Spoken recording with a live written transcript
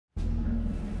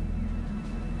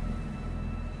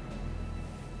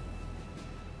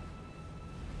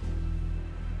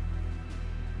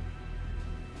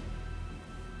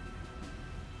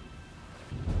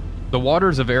The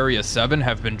waters of Area 7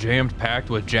 have been jammed-packed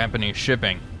with Japanese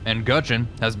shipping, and Gudgeon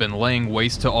has been laying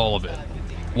waste to all of it.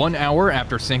 1 hour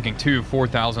after sinking 2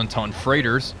 4,000-ton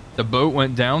freighters, the boat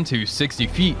went down to 60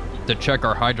 feet to check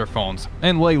our hydrophones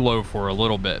and lay low for a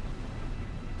little bit.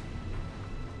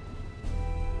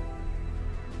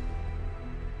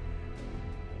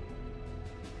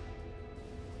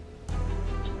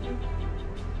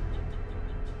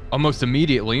 Almost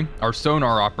immediately, our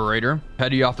sonar operator,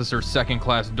 Petty Officer 2nd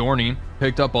Class Dorney,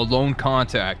 picked up a lone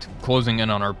contact closing in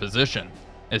on our position.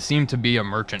 It seemed to be a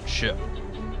merchant ship.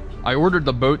 I ordered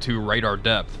the boat to radar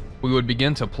depth. We would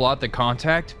begin to plot the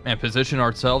contact and position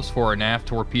ourselves for an aft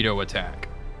torpedo attack.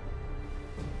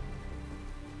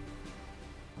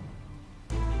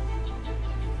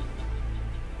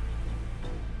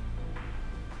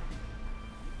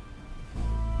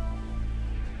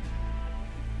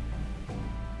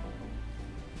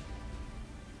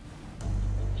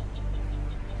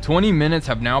 "20 minutes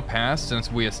have now passed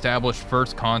since we established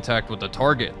first contact with the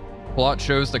target. Plot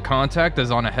shows the contact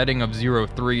is on a heading of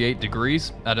 038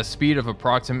 degrees at a speed of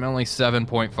approximately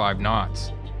 7.5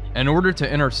 knots. In order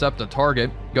to intercept the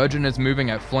target, Gudgeon is moving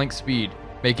at flank speed,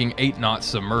 making 8 knots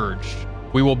submerged.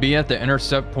 We will be at the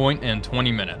intercept point in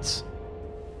 20 minutes.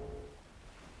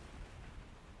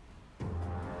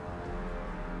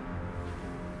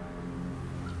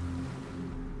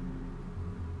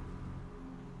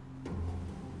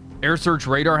 Air search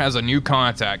radar has a new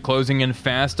contact closing in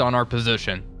fast on our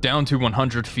position, down to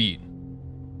 100 feet.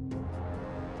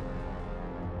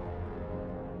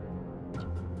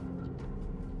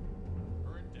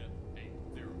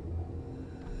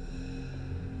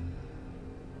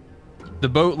 The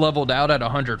boat leveled out at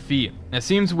 100 feet. It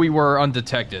seems we were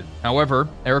undetected. However,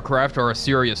 aircraft are a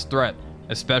serious threat,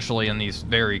 especially in these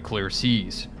very clear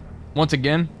seas. Once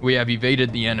again, we have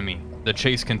evaded the enemy. The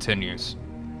chase continues.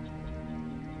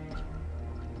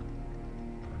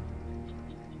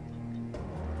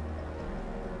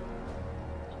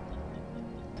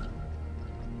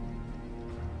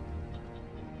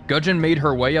 Gudgeon made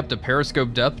her way up to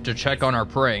periscope depth to check on our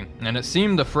prey, and it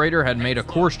seemed the freighter had made a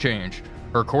course change.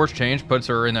 Her course change puts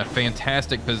her in a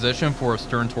fantastic position for a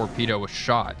stern torpedo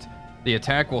shot. The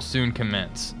attack will soon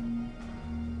commence.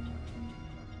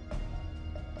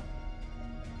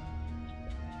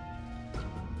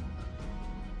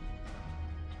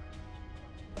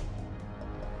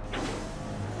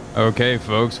 Okay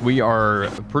folks, we are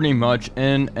pretty much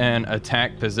in an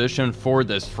attack position for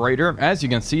this freighter. As you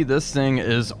can see, this thing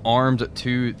is armed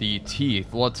to the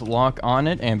teeth. Let's lock on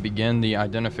it and begin the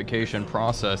identification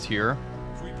process here.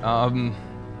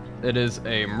 It is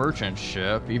a merchant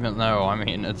ship, even though, I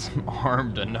mean, it's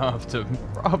armed enough to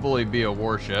probably be a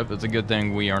warship. It's a good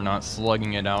thing we are not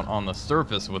slugging it out on the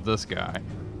surface with this guy.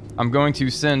 I'm going to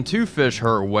send 2 fish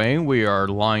her way. We are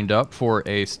lined up for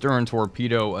a stern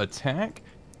torpedo attack.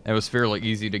 It was fairly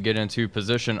easy to get into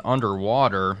position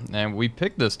underwater, and we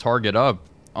picked this target up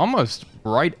almost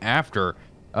right after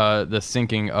the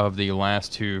sinking of the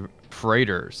last 2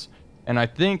 freighters. And I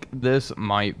think this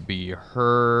might be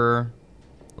her.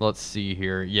 Let's see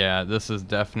here. Yeah, this is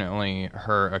definitely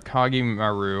her. Akagi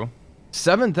Maru.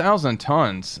 7,000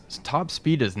 tons. Top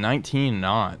speed is 19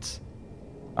 knots.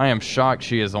 I am shocked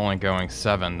she is only going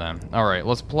 7 then. Alright,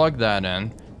 let's plug that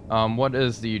in. What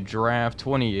is the draft?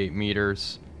 28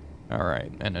 meters.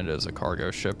 Alright, and it is a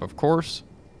cargo ship, of course.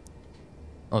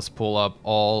 Let's pull up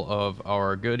all of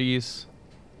our goodies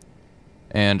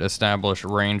and establish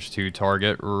range to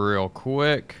target real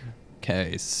quick.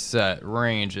 Okay, set.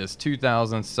 Range is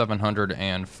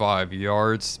 2,705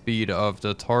 yards. Speed of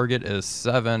the target is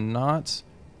 7 knots.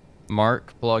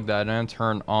 Mark, plug that in,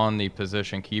 turn on the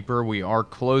position keeper. We are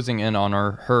closing in on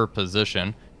her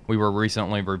position. We were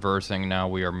recently reversing, now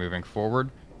we are moving forward.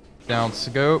 Down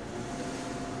scope.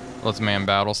 Let's man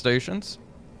battle stations.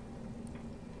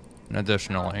 And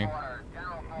additionally,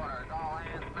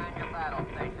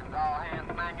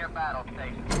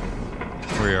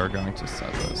 we are going to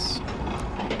set this.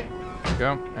 There we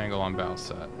go. Angle on bow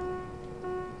set.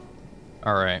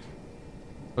 Alright.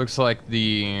 Looks like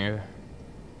the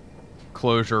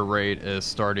closure rate is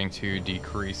starting to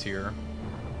decrease here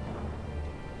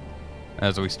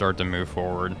as we start to move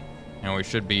forward. And we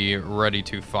should be ready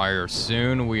to fire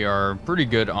soon. We are pretty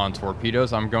good on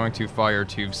torpedoes. I'm going to fire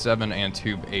tube 7 and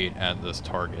tube 8 at this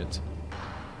target.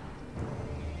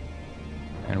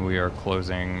 And we are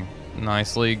closing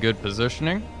nicely. Good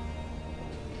positioning.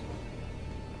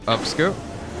 Up scope.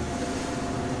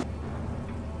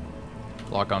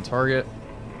 Lock on target.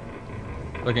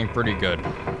 Looking pretty good.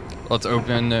 Let's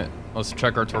open it. Let's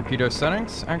check our torpedo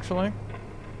settings, actually.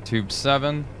 Tube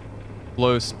 7.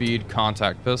 low speed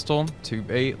contact pistol.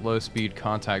 Tube 8, low speed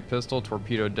contact pistol.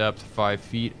 Torpedo depth 5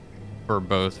 feet for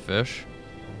both fish.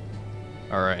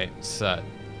 Alright, set.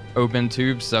 Open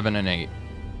tube 7 and 8.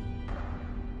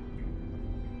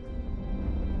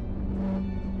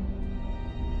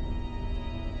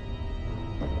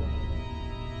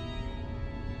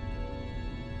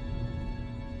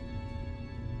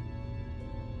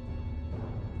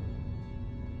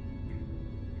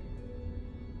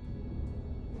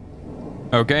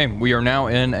 Okay, we are now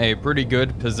in a pretty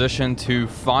good position to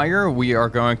fire. We are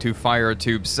going to fire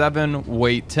tube 7,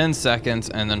 wait 10 seconds,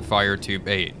 and then fire tube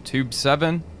 8. Tube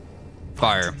 7,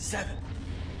 fire. 7.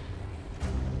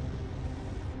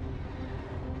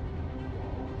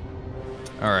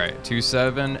 Alright, tube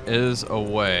 7 is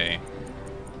away.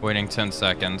 Waiting 10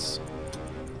 seconds.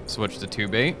 Switch to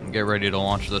tube 8 and get ready to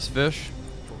launch this fish.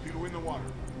 Torpedo in the water.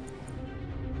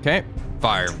 Okay,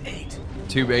 fire. 8.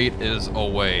 Tube 8 is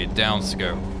away, down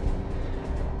scope.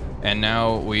 And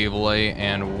now we lay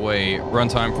and wait.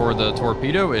 Runtime for the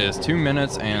torpedo is 2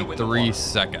 minutes and 3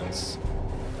 seconds.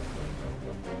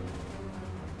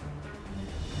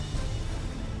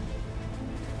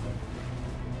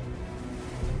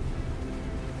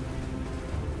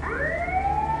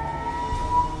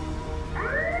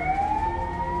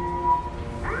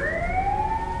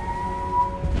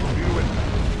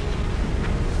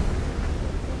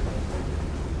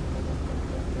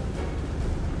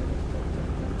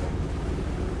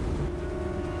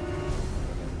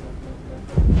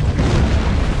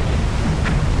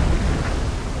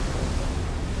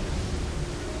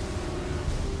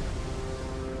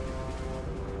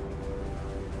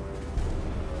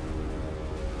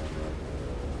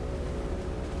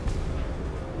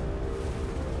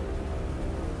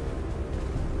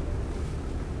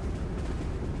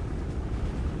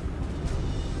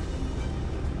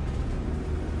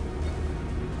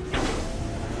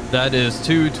 That is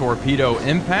 2 torpedo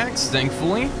impacts,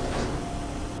 thankfully.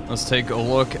 Let's take a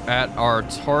look at our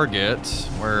target.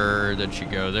 Where did she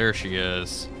go? There she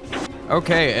is.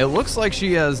 Okay, it looks like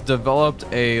she has developed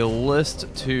a list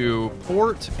to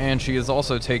port, and she is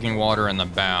also taking water in the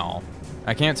bow.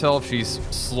 I can't tell if she's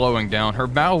slowing down. Her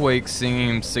bow wake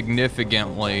seems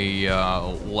significantly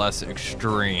less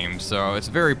extreme, so it's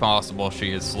very possible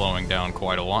she is slowing down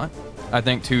quite a lot. I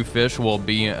think 2 fish will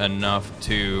be enough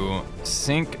to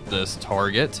sink this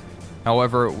target.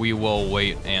 However, we will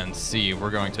wait and see. We're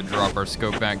going to drop our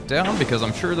scope back down because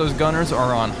I'm sure those gunners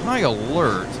are on high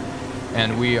alert,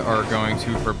 and we are going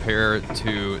to prepare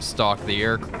to stock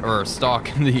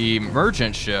the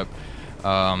merchant ship.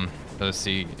 Let's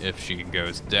see if she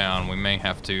goes down. We may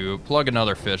have to plug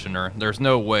another fish in her. There's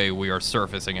no way we are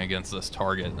surfacing against this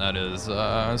target. That is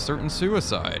certain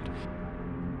suicide.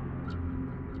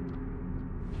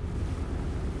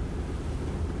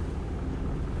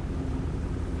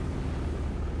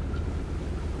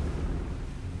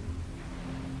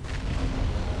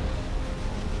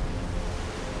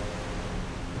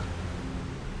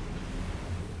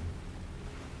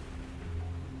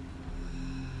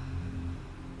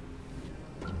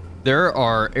 There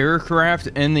are aircraft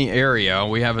in the area.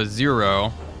 We have a 0.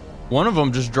 One of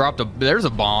them just dropped there's a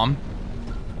bomb.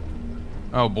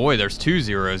 Oh boy, there's 2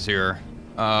 zeros here.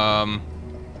 I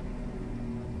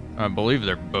believe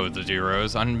they're both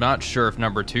 0s. I'm not sure if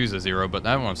number 2's a 0, but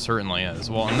that one certainly is.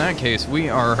 Well, in that case, we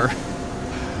are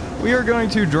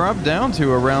going to drop down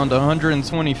to around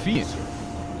 120 feet.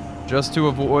 Just to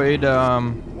avoid,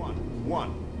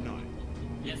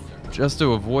 just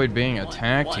to avoid being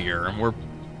attacked here. We're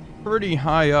pretty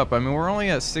high up. I mean, we're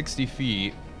only at 60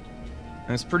 feet,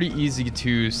 and it's pretty easy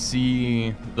to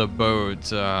see the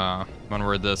boat when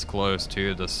we're this close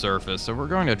to the surface. So we're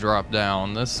going to drop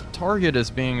down. This target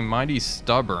is being mighty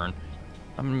stubborn,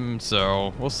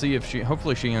 so we'll see if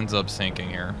hopefully she ends up sinking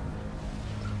here.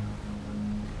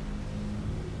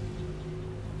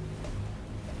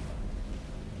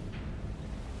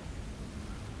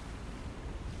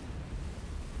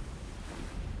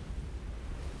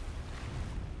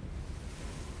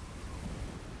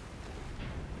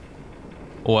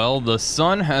 Well, the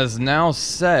sun has now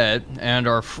set, and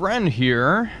our friend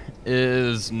here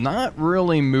is not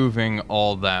really moving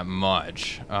all that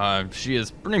much. She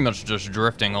is pretty much just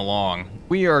drifting along.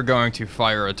 We are going to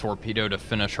fire a torpedo to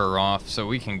finish her off so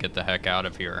we can get the heck out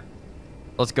of here.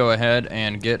 Let's go ahead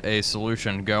and get a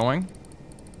solution going.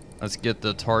 Let's get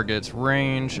the target's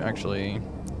range. Actually,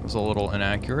 it was a little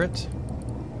inaccurate.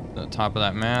 The top of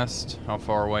that mast. How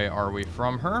far away are we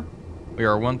from her? We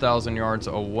are 1,000 yards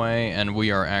away, and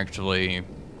we are actually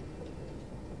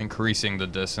increasing the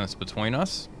distance between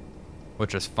us,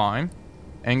 which is fine.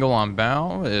 Angle on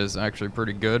bow is actually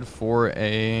pretty good for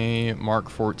a Mark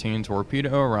 14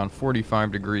 torpedo, around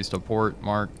 45 degrees to port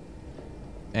mark.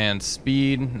 And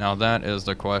speed, now that is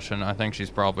the question. I think she's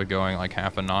probably going like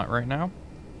half a knot right now.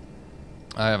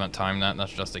 I haven't timed that,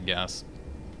 that's just a guess.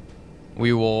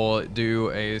 We will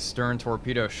do a stern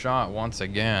torpedo shot once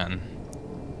again.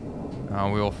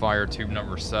 We will fire tube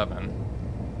number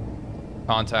 7.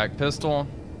 Contact pistol,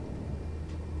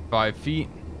 5 feet.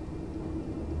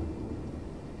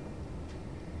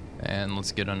 And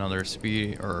let's get another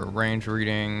speed or range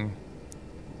reading.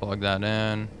 Plug that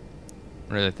in.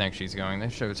 Where do they think she's going? They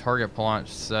show target plot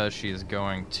says she is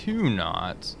going 2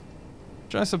 knots,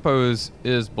 which I suppose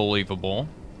is believable.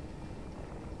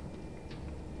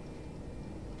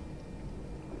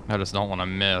 I just don't want to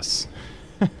miss.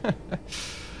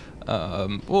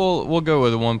 We'll go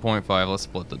with a 1.5. Let's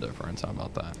split the difference. How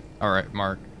about that? All right,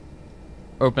 Mark.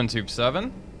 Open tube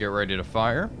 7. Get ready to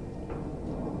fire.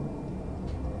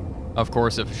 Of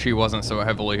course, if she wasn't so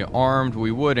heavily armed,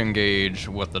 we would engage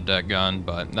with the deck gun,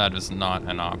 but that is not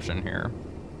an option here.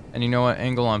 And you know what?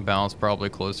 Angle on bow is probably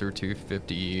closer to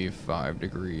 55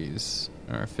 degrees,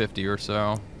 or 50 or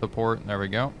so to port. There we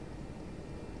go.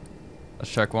 Let's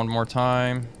check one more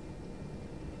time.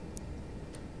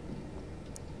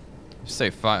 Say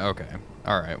 5. Okay.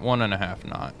 All right. 1.5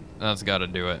 knot. That's got to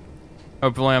do it.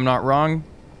 Hopefully, I'm not wrong.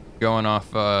 Going off.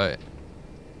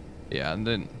 Yeah.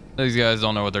 These guys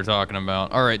don't know what they're talking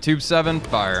about. All right. Tube 7.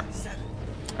 Fire.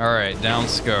 All right. Down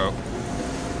scope.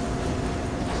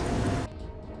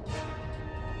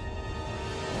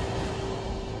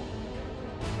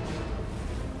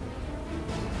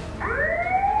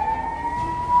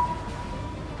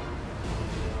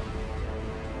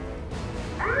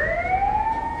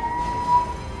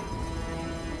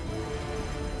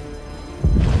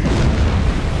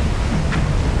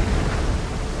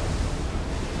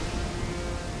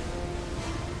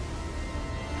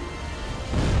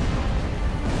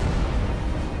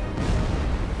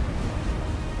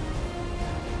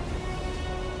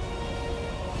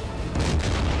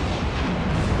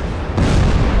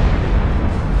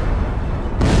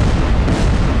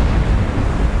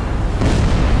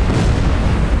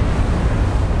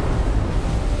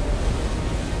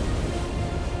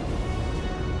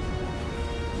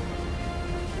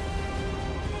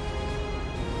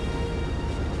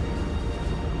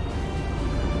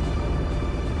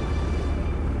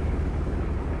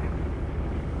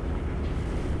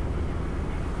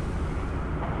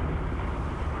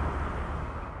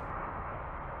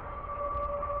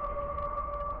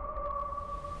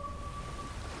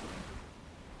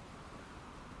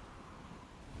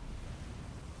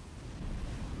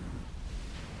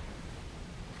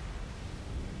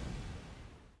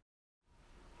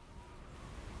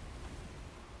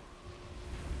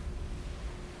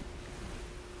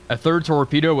 A third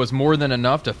torpedo was more than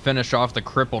enough to finish off the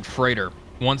crippled freighter.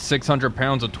 Once 600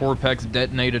 pounds of Torpex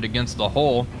detonated against the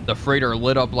hull, the freighter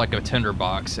lit up like a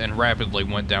tinderbox and rapidly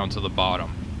went down to the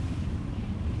bottom.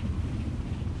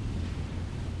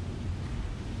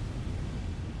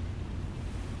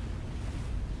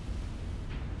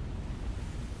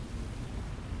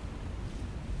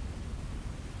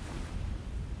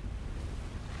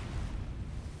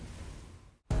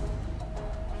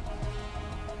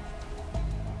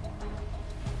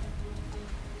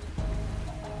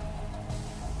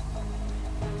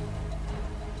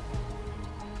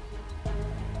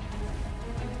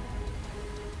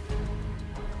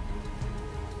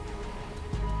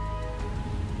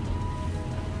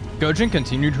 Gojin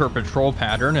continued her patrol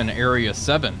pattern in Area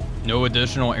 7. No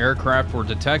additional aircraft were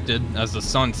detected as the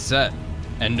sun set,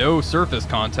 and no surface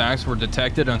contacts were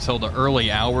detected until the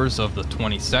early hours of the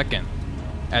 22nd.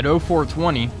 At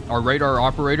 0420, our radar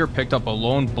operator picked up a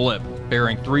lone blip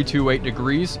bearing 328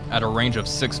 degrees at a range of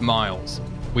 6 miles.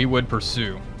 We would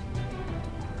pursue.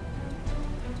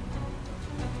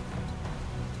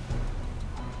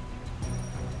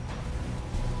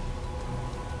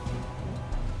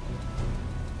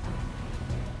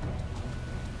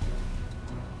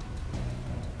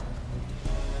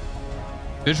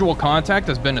 Visual contact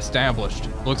has been established.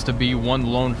 Looks to be one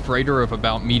lone freighter of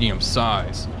about medium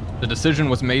size. The decision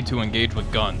was made to engage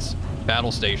with guns.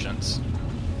 Battle stations.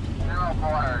 General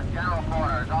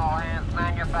quarters, all hands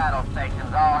man your battle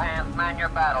stations, all hands man your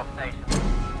battle stations.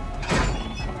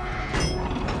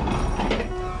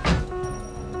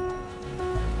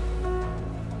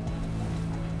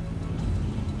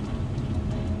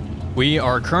 We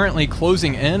are currently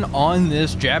closing in on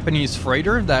this Japanese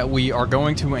freighter that we are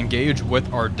going to engage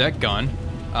with our deck gun.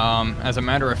 As a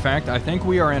matter of fact, I think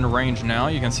we are in range now.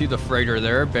 You can see the freighter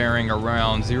there bearing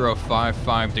around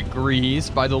 055 degrees.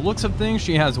 By the looks of things,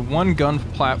 she has one gun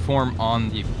platform on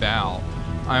the bow.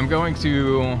 I'm going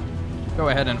to go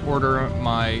ahead and order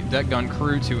my deck gun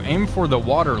crew to aim for the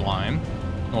water line.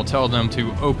 We'll tell them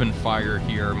to open fire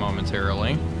here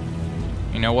momentarily.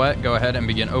 You know what? Go ahead and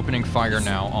begin opening fire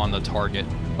now on the target.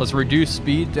 Let's reduce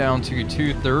speed down to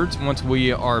 2/3. Once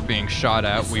we are being shot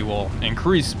at, we will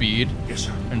increase speed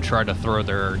and try to throw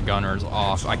their gunners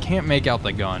off. I can't make out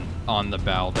the gun on the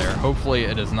bow there. Hopefully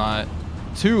it is not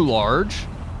too large.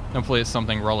 Hopefully it's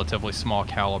something relatively small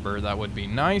caliber. That would be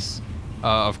nice.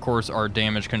 Of course, our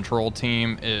damage control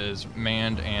team is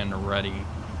manned and ready.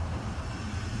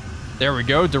 There we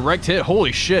go. Direct hit.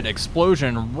 Holy shit.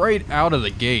 Explosion right out of the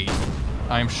gate.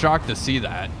 I'm shocked to see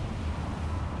that.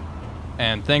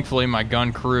 And thankfully my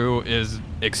gun crew is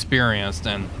experienced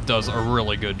and does a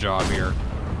really good job here.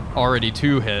 Already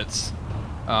 2 hits.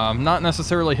 Not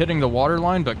necessarily hitting the water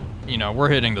line, but you know, we're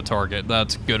hitting the target.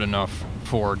 That's good enough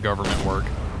for government work.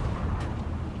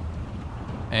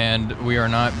 And we are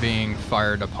not being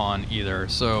fired upon either.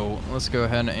 So let's go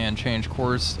ahead and change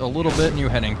course a little bit. New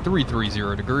heading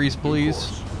 330 degrees,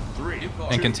 please.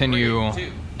 And continue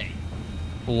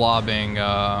lobbing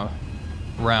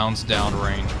rounds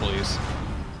downrange, please.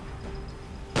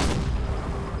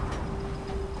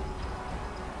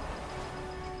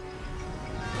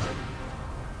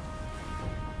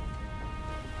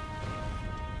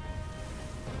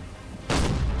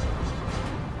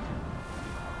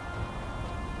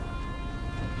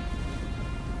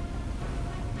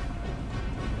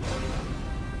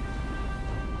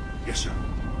 Yes, sir.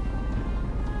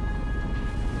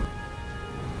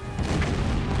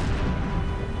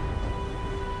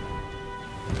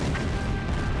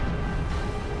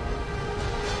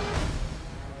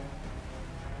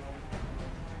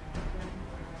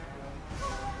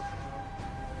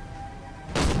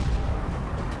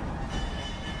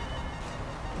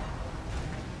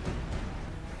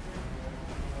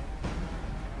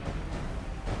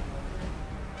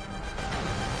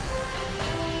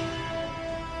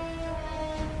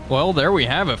 Well, there we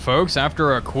have it, folks.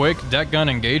 After a quick deck gun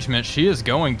engagement, she is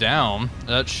going down.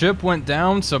 That ship went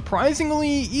down surprisingly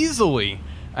easily,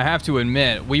 I have to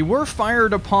admit. We were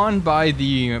fired upon by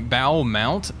the bow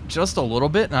mount just a little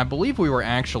bit, and I believe we were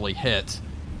actually hit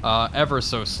ever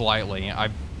so slightly. I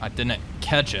didn't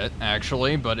catch it,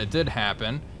 actually, but it did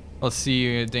happen. Let's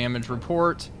see, damage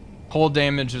report. Hull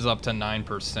damage is up to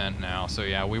 9% now, so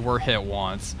yeah, we were hit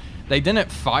once. They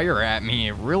didn't fire at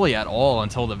me really at all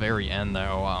until the very end,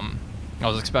 though. I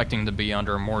was expecting to be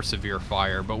under more severe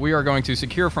fire, but we are going to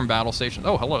secure from battle stations.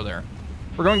 Oh, hello there.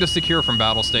 We're going to secure from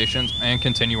battle stations and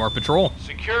continue our patrol.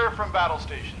 Secure from battle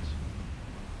stations.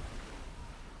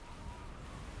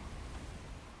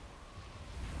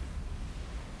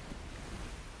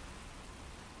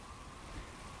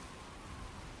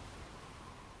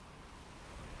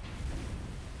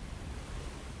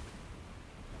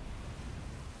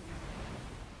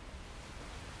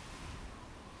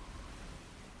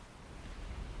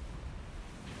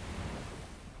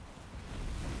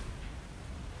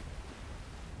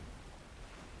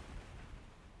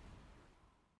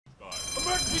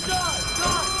 Emergency dive!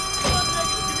 Dive! Dive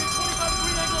negative! Give me a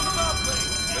 25-degree angle on the bow plane!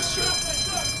 Yes, sir.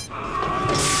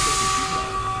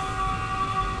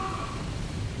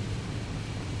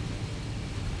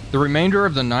 The remainder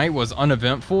of the night was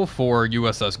uneventful for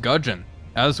USS Gudgeon,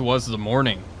 as was the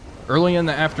morning. Early in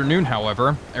the afternoon,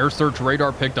 however, air search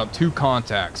radar picked up 2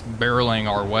 contacts barreling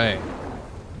our way.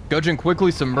 Gudgeon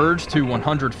quickly submerged to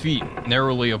 100 feet,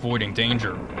 narrowly avoiding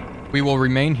danger. We will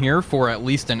remain here for at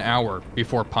least an hour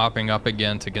before popping up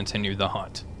again to continue the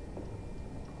hunt.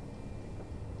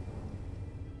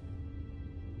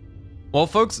 Well,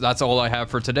 folks, that's all I have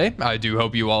for today. I do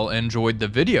hope you all enjoyed the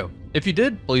video. If you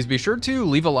did, please be sure to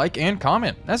leave a like and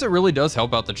comment, as it really does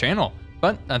help out the channel.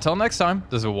 But until next time,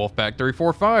 this is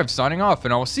Wolfpack345 signing off,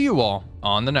 and I will see you all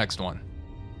on the next one.